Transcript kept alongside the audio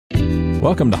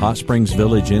Welcome to Hot Springs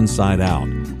Village Inside Out,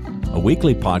 a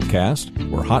weekly podcast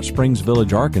where Hot Springs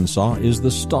Village, Arkansas is the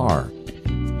star.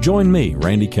 Join me,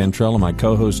 Randy Cantrell, and my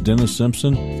co-host Dennis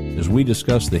Simpson as we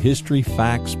discuss the history,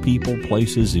 facts, people,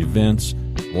 places, events,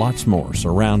 lots more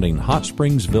surrounding Hot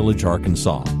Springs Village,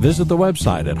 Arkansas. Visit the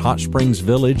website at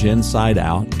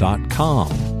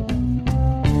hotspringsvillageinsideout.com.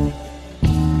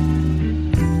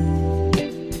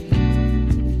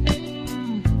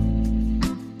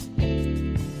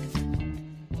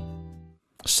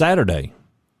 Saturday,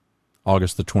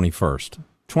 August the 21st,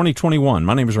 2021.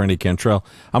 My name is Randy Cantrell.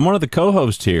 I'm one of the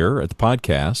co-hosts here at the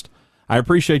podcast. I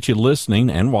appreciate you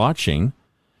listening and watching.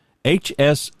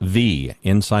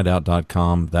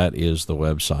 HSVinsideout.com, that is the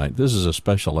website. This is a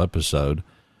special episode.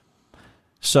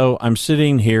 So I'm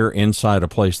sitting here inside a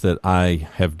place that I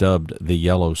have dubbed the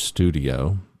Yellow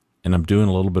Studio, and I'm doing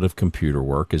a little bit of computer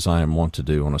work, as I am wont to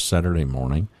do on a Saturday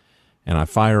morning, and I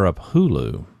fire up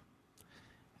Hulu.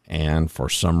 And for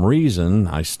some reason,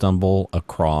 I stumble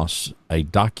across a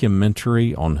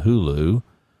documentary on Hulu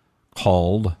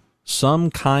called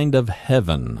Some Kind of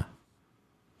Heaven.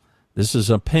 This is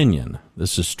opinion.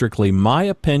 This is strictly my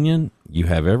opinion. You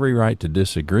have every right to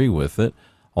disagree with it,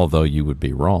 although you would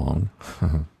be wrong.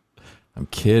 I'm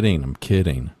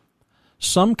kidding.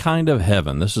 Some Kind of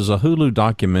Heaven. This is a Hulu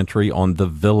documentary on The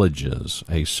Villages,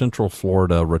 a Central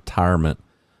Florida retirement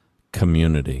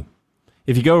community.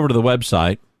 If you go over to the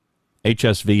website,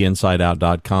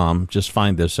 hsvinsideout.com, just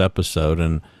find this episode,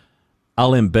 and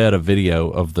I'll embed a video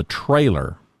of the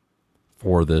trailer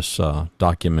for this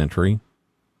documentary.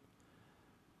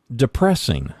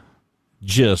 Depressing.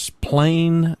 Just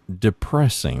plain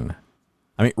depressing.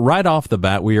 I mean, right off the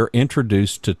bat, we are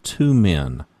introduced to two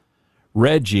men.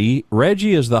 Reggie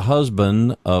is the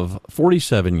husband of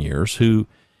 47 years who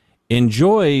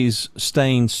enjoys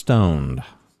staying stoned.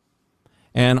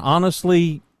 And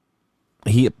honestly,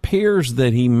 he appears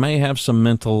that he may have some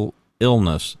mental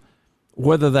illness,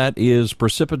 whether that is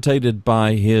precipitated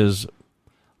by his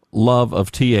love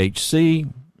of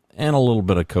THC and a little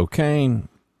bit of cocaine.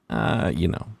 How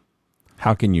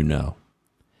can you know?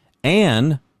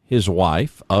 And his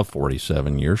wife of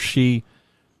 47 years, she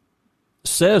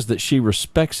says that she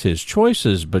respects his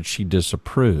choices, but she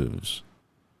disapproves.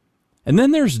 And then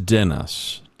there's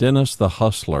Dennis the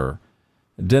hustler.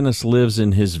 Dennis lives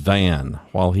in his van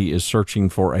while he is searching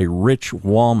for a rich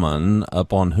woman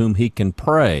upon whom he can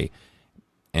prey.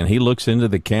 And he looks into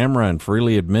the camera and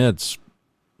freely admits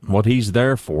what he's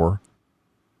there for.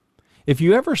 If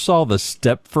you ever saw the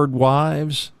Stepford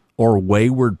Wives or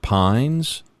Wayward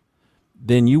Pines,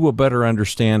 then you will better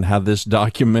understand how this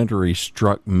documentary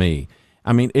struck me.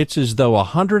 I mean, it's as though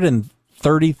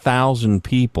 130,000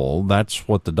 people, that's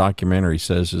what the documentary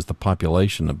says is the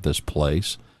population of this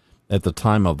place, at the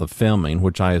time of the filming,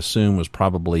 which I assume was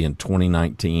probably in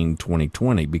 2019,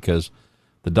 2020, because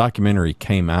the documentary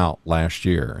came out last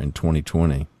year in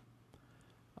 2020.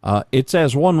 It's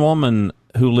as one woman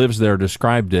who lives there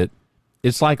described it,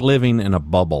 it's like living in a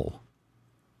bubble.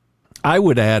 I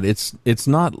would add, it's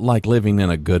not like living in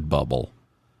a good bubble.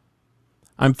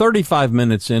 I'm 35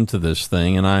 minutes into this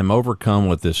thing, and I'm overcome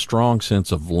with this strong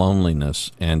sense of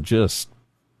loneliness and just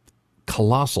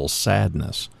colossal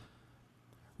sadness.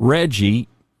 Reggie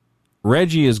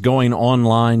is going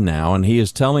online now, and he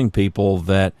is telling people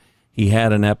that he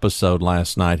had an episode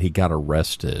last night. He got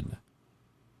arrested.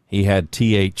 He had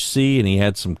THC and he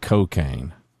had some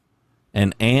cocaine.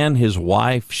 And Anne, his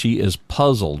wife, she is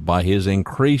puzzled by his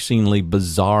increasingly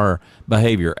bizarre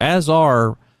behavior, as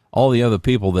are all the other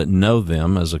people that know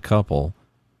them as a couple.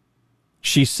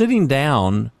 She's sitting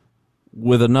down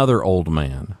with another old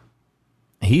man.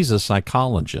 He's a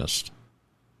psychologist.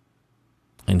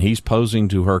 And he's posing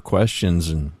to her questions,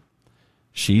 and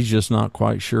she's just not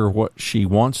quite sure what she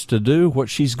wants to do,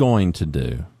 what she's going to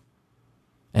do.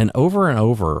 And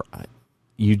over,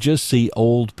 you just see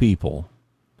old people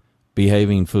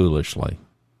behaving foolishly.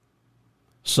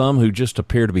 Some who just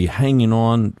appear to be hanging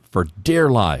on for dear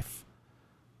life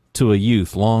to a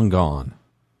youth long gone.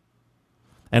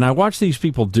 And I watch these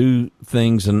people do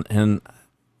things, and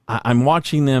I'm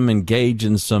watching them engage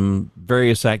in some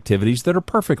various activities that are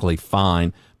perfectly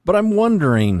fine, but I'm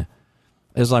wondering,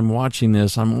 as I'm watching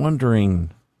this,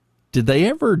 did they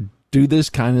ever do this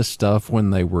kind of stuff when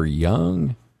they were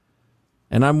young?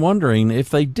 And I'm wondering if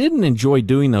they didn't enjoy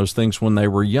doing those things when they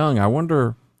were young, I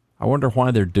wonder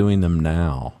why they're doing them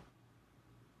now.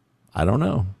 I don't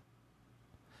know.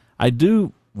 I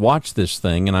do watch this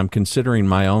thing, and I'm considering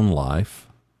my own life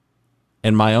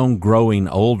and my own growing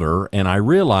older, and I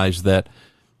realize that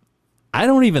I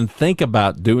don't even think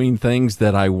about doing things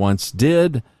that I once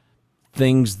did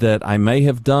things that I may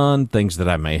have done, things that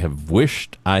I may have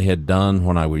wished I had done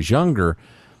when I was younger.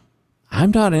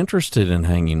 I'm not interested in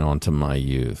hanging on to my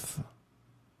youth.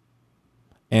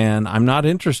 And I'm not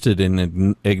interested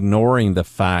in ignoring the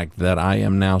fact that I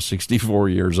am now 64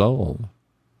 years old.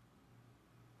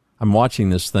 I'm watching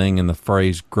this thing, and the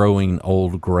phrase growing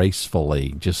old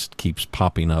gracefully just keeps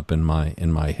popping up in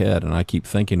my head. And I keep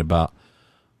thinking about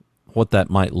what that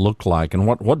might look like and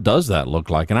what does that look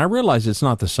like. And I realize it's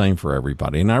not the same for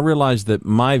everybody. And I realize that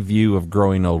my view of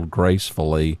growing old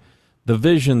gracefully, the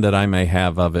vision that I may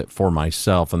have of it for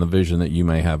myself and the vision that you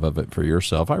may have of it for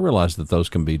yourself, I realize that those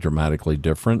can be dramatically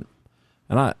different,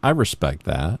 and I respect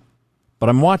that. But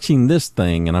I'm watching this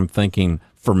thing, and I'm thinking,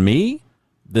 for me,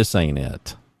 this ain't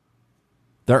it.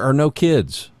 There are no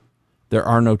kids. There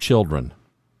are no children.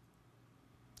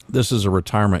 This is a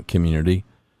retirement community,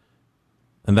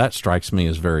 and that strikes me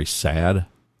as very sad.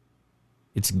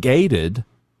 It's gated,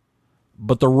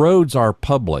 but the roads are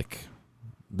public.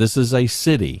 This is a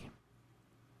city.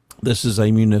 This is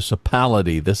a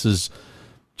municipality. This is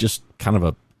just kind of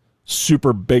a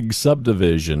super big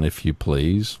subdivision, if you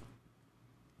please.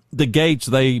 The gates,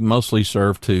 they mostly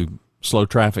serve to slow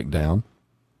traffic down.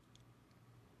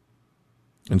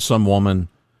 And some woman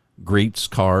greets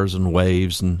cars and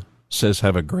waves and says,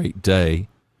 "Have a great day."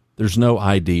 There's no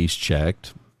IDs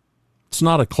checked. It's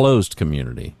not a closed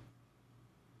community.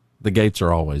 The gates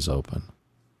are always open.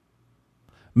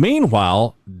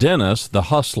 Meanwhile, Dennis, the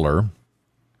hustler,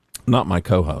 not my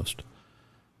co-host.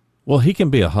 Well, he can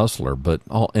be a hustler, but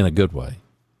all in a good way.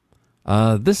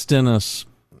 This Dennis,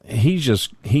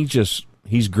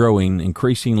 he's growing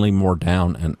increasingly more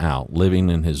down and out, living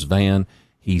in his van.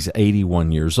 He's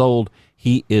 81 years old.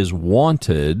 He is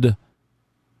wanted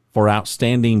for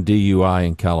outstanding DUI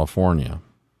in California.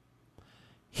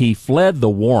 He fled the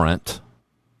warrant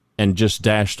and just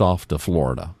dashed off to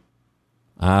Florida.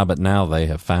 But now they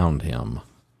have found him.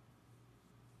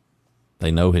 They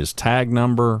know his tag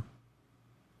number,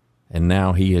 and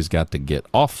now he has got to get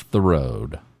off the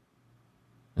road.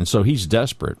 And so he's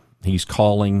desperate. He's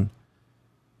calling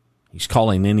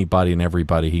anybody and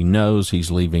everybody he knows. He's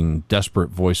leaving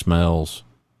desperate voicemails.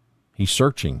 He's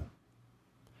searching.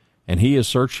 And he is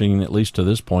searching, at least to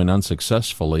this point,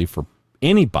 unsuccessfully for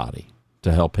anybody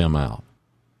to help him out.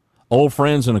 Old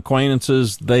friends and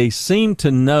acquaintances, they seem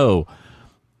to know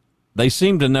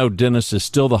Dennis is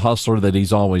still the hustler that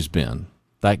he's always been,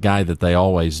 that guy that they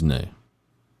always knew.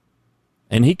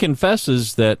 And he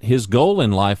confesses that his goal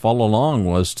in life all along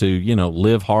was to,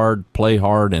 live hard, play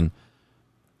hard, and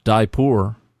die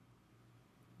poor.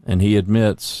 And he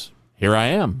admits, here I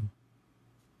am,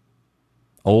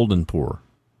 old and poor.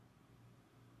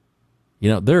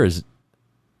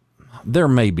 There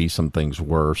may be some things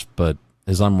worse, but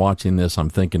as I'm watching this, I'm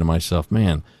thinking to myself,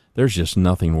 man, there's just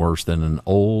nothing worse than an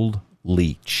old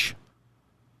leech.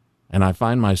 And I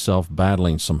find myself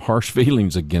battling some harsh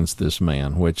feelings against this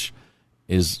man, which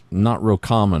is not real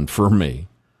common for me,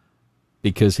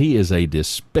 because he is a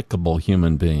despicable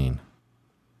human being.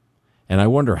 And I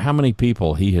wonder how many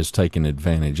people he has taken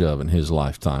advantage of in his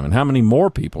lifetime, and how many more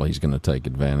people he's going to take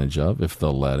advantage of if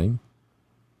they'll let him.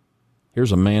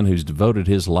 Here's a man who's devoted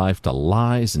his life to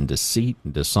lies and deceit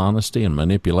and dishonesty and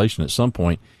manipulation. At some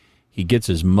point, he gets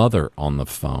his mother on the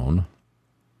phone.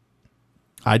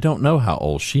 I don't know how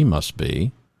old she must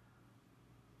be,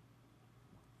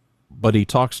 but he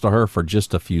talks to her for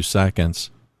just a few seconds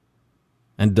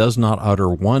and does not utter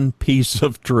one piece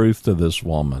of truth to this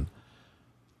woman.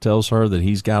 Tells her that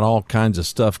he's got all kinds of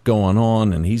stuff going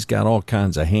on, and he's got all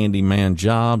kinds of handyman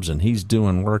jobs, and he's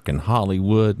doing work in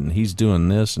Hollywood, and he's doing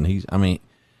this, and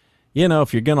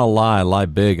if you're going to lie, lie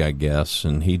big, I guess,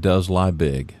 and he does lie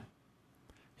big.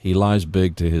 He lies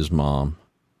big to his mom.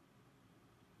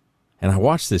 And I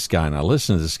watch this guy, and I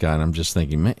listen to this guy, and I'm just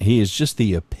thinking, man, he is just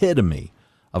the epitome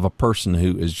of a person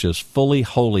who is just fully,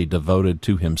 wholly devoted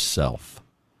to himself,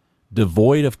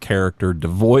 devoid of character,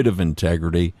 devoid of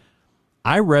integrity.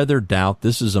 I rather doubt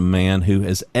this is a man who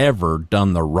has ever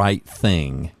done the right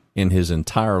thing in his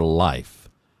entire life.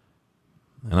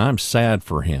 And I'm sad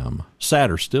for him,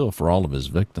 sadder still for all of his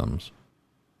victims.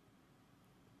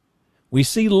 We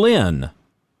see Lynn.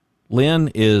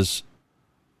 Lynn is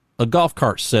a golf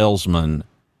cart salesman,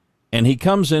 and he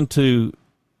comes into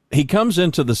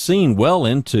the scene well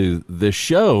into this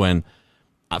show, and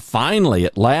finally,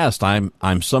 at last,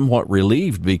 I'm somewhat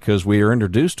relieved, because we are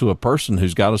introduced to a person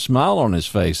who's got a smile on his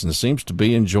face and seems to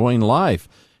be enjoying life.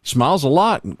 He smiles a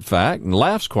lot, in fact, and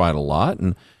laughs quite a lot.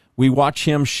 And we watch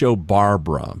him show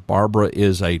Barbara. Barbara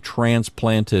is a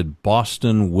transplanted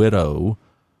Boston widow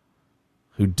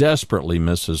who desperately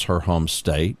misses her home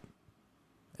state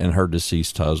and her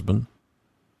deceased husband.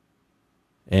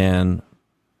 And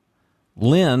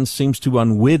Lynn seems to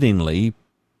unwittingly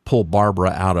pull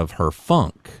Barbara out of her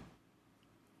funk.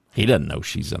 He doesn't know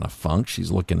she's in a funk.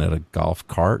 She's looking at a golf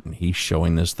cart, and he's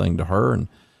showing this thing to her, and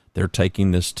they're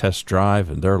taking this test drive,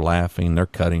 and they're laughing, they're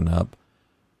cutting up.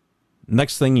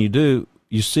 Next thing you do,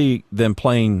 you see them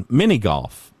playing mini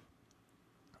golf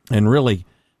and really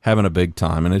having a big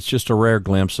time. And it's just a rare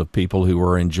glimpse of people who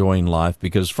are enjoying life,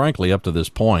 because frankly, up to this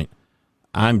point,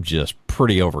 I'm just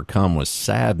pretty overcome with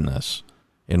sadness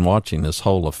in watching this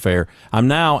whole affair. I'm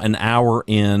now an hour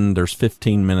in. There's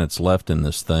 15 minutes left in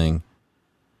this thing.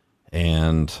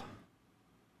 And,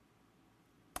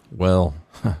 well,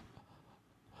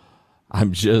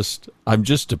 I'm just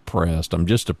depressed. I'm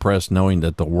just depressed knowing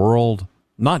that the world,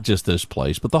 not just this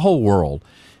place, but the whole world,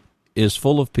 is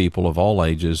full of people of all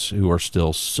ages who are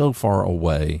still so far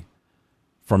away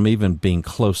from even being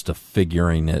close to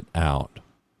figuring it out.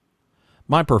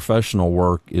 My professional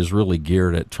work is really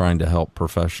geared at trying to help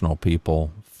professional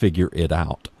people figure it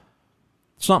out.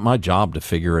 It's not my job to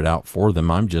figure it out for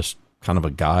them. I'm just kind of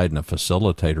a guide and a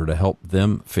facilitator to help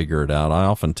them figure it out. I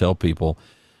often tell people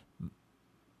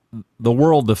the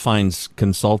world defines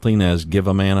consulting as give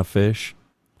a man a fish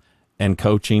and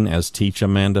coaching as teach a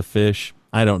man to fish.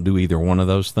 I don't do either one of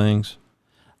those things.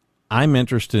 I'm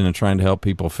interested in trying to help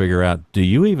people figure out, do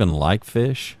you even like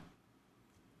fish?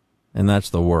 And that's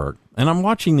the work. And I'm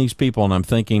watching these people and I'm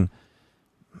thinking,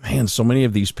 man, so many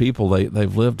of these people,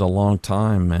 they've lived a long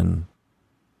time, and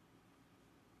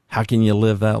how can you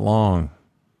live that long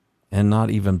and not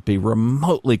even be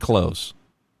remotely close,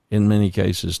 in many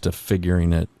cases, to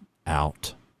figuring it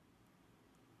out?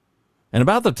 And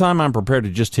about the time I'm prepared to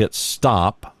just hit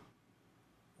stop,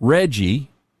 Reggie,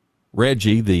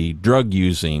 the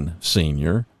drug-using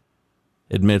senior,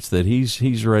 admits that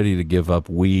he's ready to give up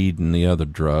weed and the other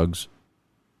drugs.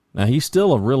 Now, he's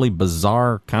still a really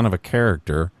bizarre kind of a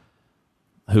character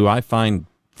who I find,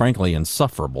 frankly,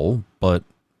 insufferable, but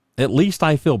at least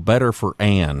I feel better for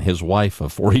Ann, his wife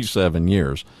of 47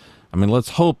 years. I mean, let's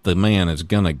hope the man is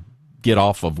going to get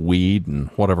off of weed and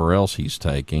whatever else he's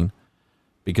taking,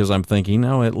 because I'm thinking,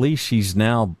 no, at least she's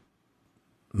now,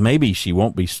 maybe she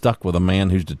won't be stuck with a man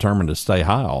who's determined to stay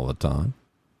high all the time.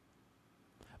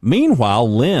 Meanwhile,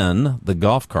 Lynn, the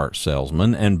golf cart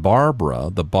salesman, and Barbara,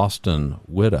 the Boston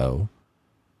widow,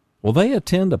 well, they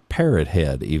attend a Parrot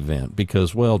Head event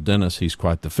because, well, Dennis, he's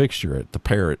quite the fixture at the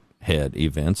Parrot Head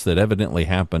events that evidently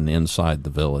happen inside the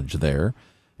village there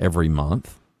every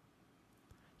month.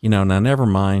 You know, now never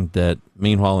mind that,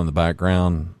 meanwhile, in the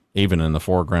background, even in the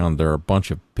foreground, there are a bunch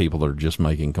of people that are just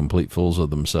making complete fools of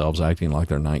themselves, acting like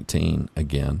they're 19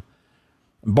 again.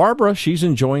 Barbara, she's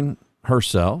enjoying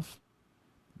herself.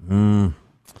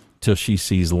 Till she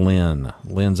sees Lynn.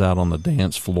 Lynn's out on the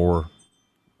dance floor,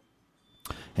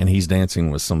 and he's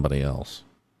dancing with somebody else.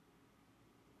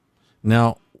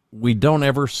 Now, we don't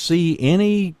ever see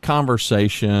any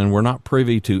conversation. We're not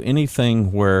privy to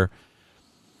anything where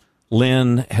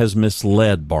Lynn has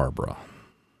misled Barbara.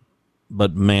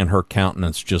 But, man, her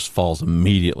countenance just falls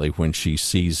immediately when she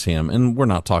sees him. And we're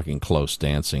not talking close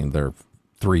dancing. They're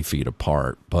 3 feet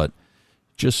apart. But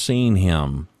just seeing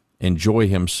him enjoy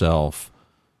himself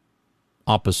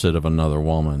opposite of another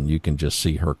woman, you can just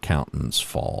see her countenance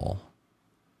fall.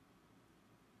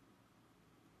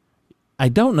 I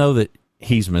don't know that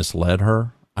he's misled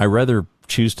her. I rather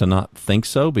choose to not think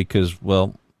so because,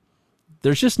 well,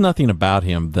 there's just nothing about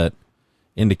him that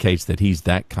indicates that he's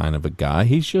that kind of a guy.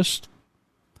 He's just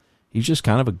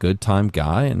kind of a good time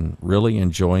guy and really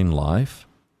enjoying life.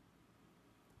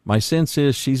 My sense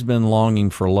is she's been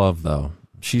longing for love, though.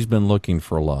 She's been looking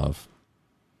for love.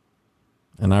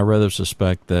 And I rather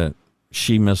suspect that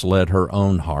she misled her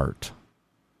own heart.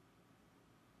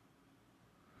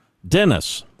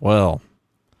 Dennis, well,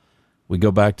 we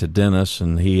go back to Dennis,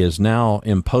 and he has now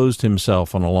imposed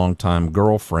himself on a longtime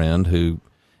girlfriend who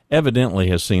evidently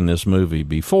has seen this movie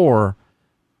before,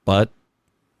 but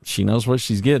she knows what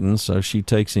she's getting, so she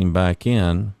takes him back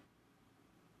in.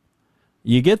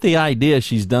 You get the idea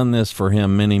she's done this for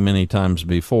him many, many times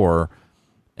before,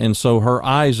 and so her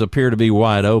eyes appear to be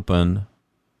wide open,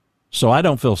 so I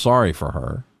don't feel sorry for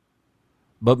her.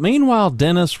 But meanwhile,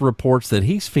 Dennis reports that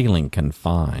he's feeling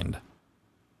confined.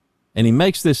 And he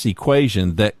makes this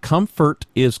equation that comfort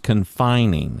is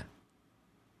confining.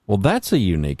 Well, that's a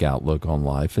unique outlook on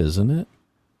life, isn't it?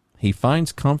 He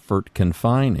finds comfort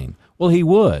confining. Well, he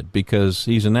would, because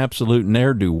he's an absolute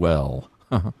ne'er-do-well.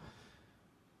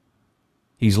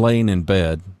 He's laying in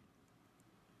bed,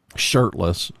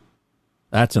 shirtless.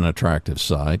 That's an attractive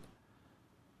sight.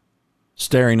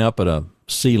 Staring up at a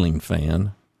ceiling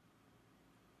fan.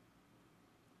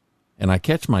 And I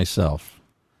catch myself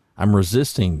I'm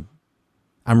resisting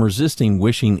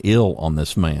wishing ill on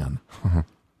this man.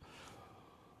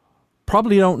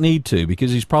 Probably don't need to,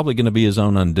 because he's probably going to be his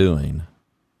own undoing.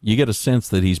 You get a sense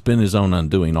that he's been his own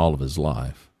undoing all of his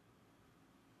life.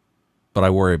 But I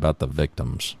worry about the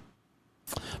victims.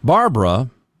 Barbara's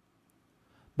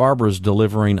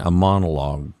delivering a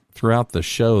monologue. Throughout the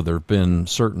show, there have been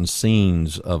certain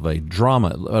scenes of a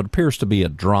drama. It appears to be a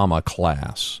drama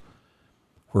class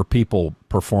where people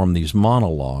perform these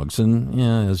monologues. And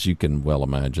yeah, as you can well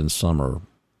imagine, some are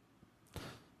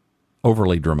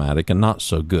overly dramatic and not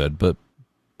so good. But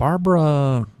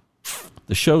Barbara,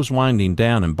 the show's winding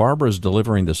down, and Barbara's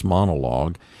delivering this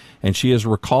monologue, and she is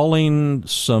recalling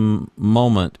some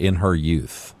moment in her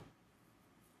youth.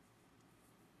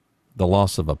 The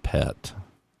loss of a pet.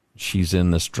 She's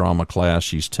in this drama class.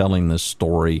 She's telling this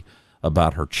story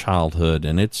about her childhood,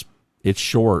 and it's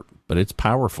short, but it's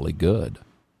powerfully good.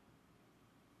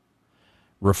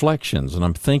 Reflections, and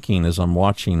I'm thinking as I'm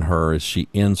watching her as she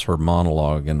ends her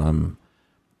monologue, and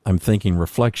I'm thinking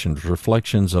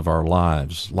reflections of our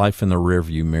lives, life in the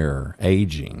rearview mirror,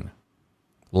 aging,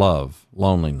 love,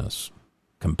 loneliness,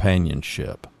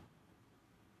 companionship.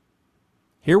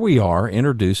 Here we are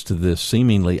introduced to this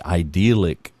seemingly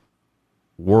idyllic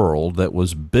world that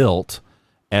was built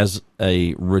as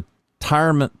a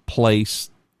retirement place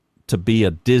to be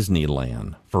a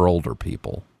Disneyland for older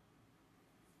people.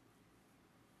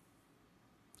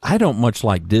 I don't much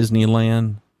like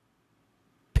Disneyland,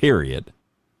 period.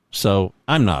 So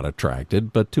I'm not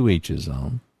attracted, but to each his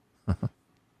own.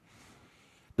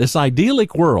 This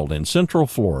idyllic world in Central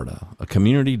Florida, a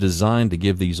community designed to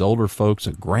give these older folks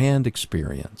a grand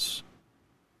experience.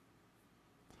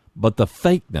 But the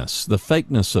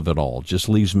fakeness of it all just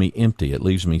leaves me empty. It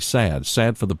leaves me sad.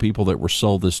 Sad for the people that were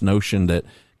sold this notion that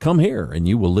come here and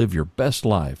you will live your best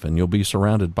life and you'll be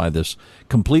surrounded by this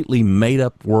completely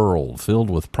made-up world filled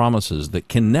with promises that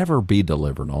can never be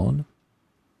delivered on.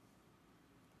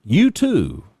 You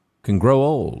too can grow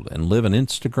old and live an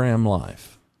Instagram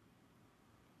life.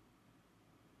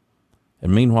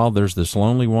 And meanwhile, there's this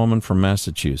lonely woman from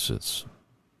Massachusetts,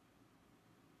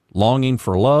 longing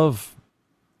for love,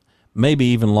 maybe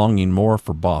even longing more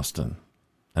for Boston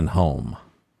and home.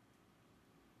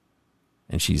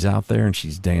 And she's out there and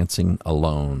she's dancing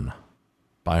alone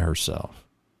by herself.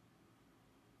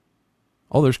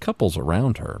 Oh, there's couples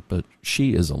around her, but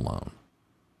she is alone.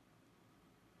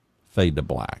 Fade to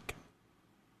black.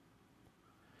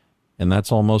 And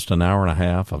that's almost an hour and a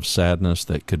half of sadness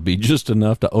that could be just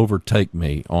enough to overtake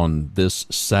me on this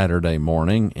Saturday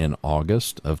morning in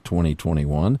August of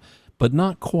 2021, but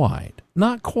not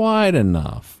quite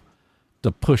enough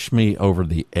to push me over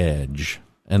the edge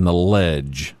and the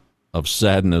ledge of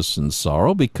sadness and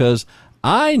sorrow, because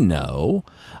I know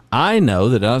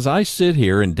that as I sit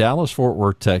here in Dallas-Fort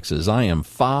Worth, Texas, I am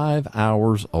 5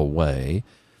 hours away,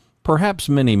 perhaps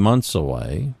many months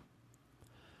away,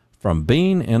 from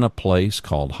being in a place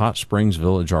called Hot Springs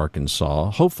Village,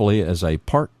 Arkansas, hopefully as a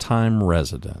part-time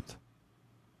resident.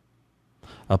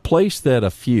 A place that a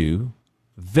few,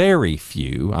 very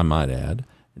few, I might add,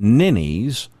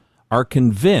 ninnies are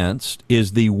convinced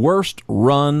is the worst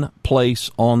run place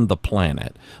on the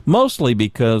planet. Mostly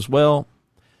because, well,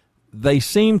 they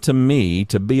seem to me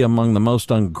to be among the most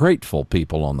ungrateful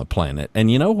people on the planet. And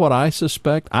you know what I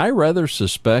suspect? I rather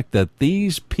suspect that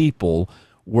these people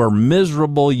were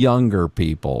miserable younger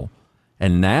people.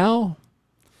 And now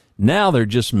they're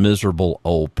just miserable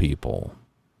old people.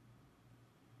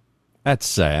 That's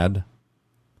sad.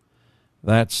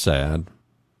 That's sad.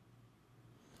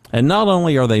 And not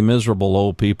only are they miserable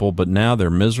old people, but now they're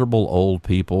miserable old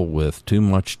people with too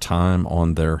much time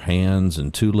on their hands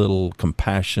and too little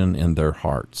compassion in their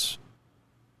hearts.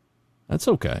 That's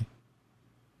okay.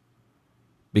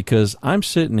 Because I'm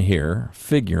sitting here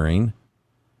figuring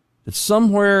that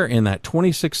somewhere in that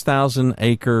 26,000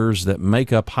 acres that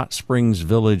make up Hot Springs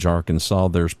Village, Arkansas,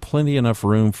 there's plenty enough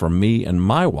room for me and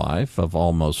my wife of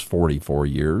almost 44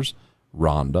 years,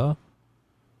 Rhonda,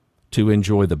 to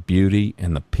enjoy the beauty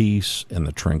and the peace and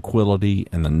the tranquility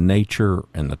and the nature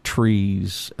and the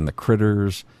trees and the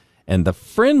critters and the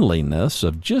friendliness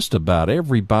of just about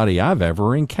everybody I've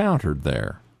ever encountered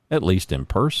there, at least in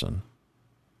person.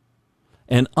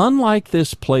 And unlike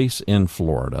this place in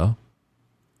Florida,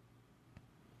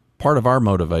 part of our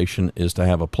motivation is to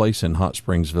have a place in Hot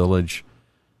Springs Village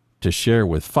to share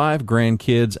with 5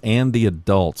 grandkids and the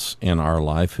adults in our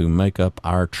life who make up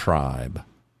our tribe.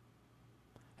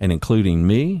 And including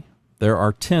me, there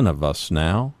are 10 of us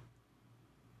now.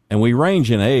 And we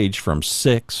range in age from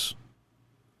 6,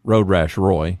 Road Rash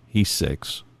Roy, he's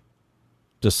 6,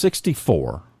 to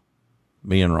 64,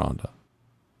 me and Rhonda.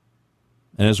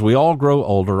 And as we all grow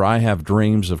older, I have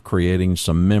dreams of creating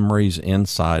some memories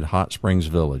inside Hot Springs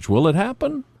Village. Will it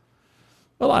happen?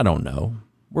 Well, I don't know.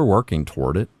 We're working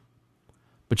toward it.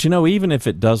 But even if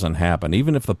it doesn't happen,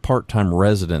 even if the part-time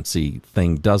residency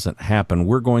thing doesn't happen,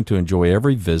 we're going to enjoy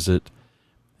every visit,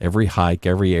 every hike,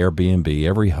 every Airbnb,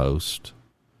 every host,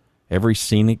 every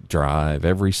scenic drive,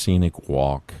 every scenic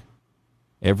walk,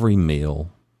 every meal.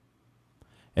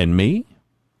 And me?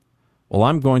 Well,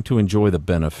 I'm going to enjoy the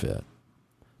benefit.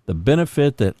 The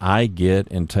benefit that I get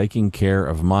in taking care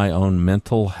of my own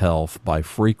mental health by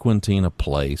frequenting a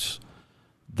place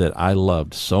that I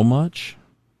loved so much,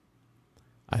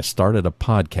 I started a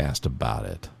podcast about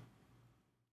it.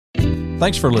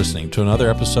 Thanks for listening to another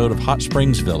episode of Hot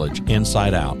Springs Village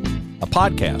Inside Out, a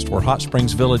podcast where Hot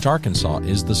Springs Village, Arkansas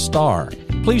is the star.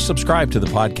 Please subscribe to the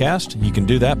podcast. You can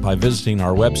do that by visiting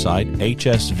our website,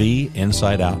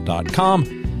 hsvinsideout.com,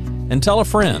 and tell a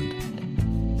friend.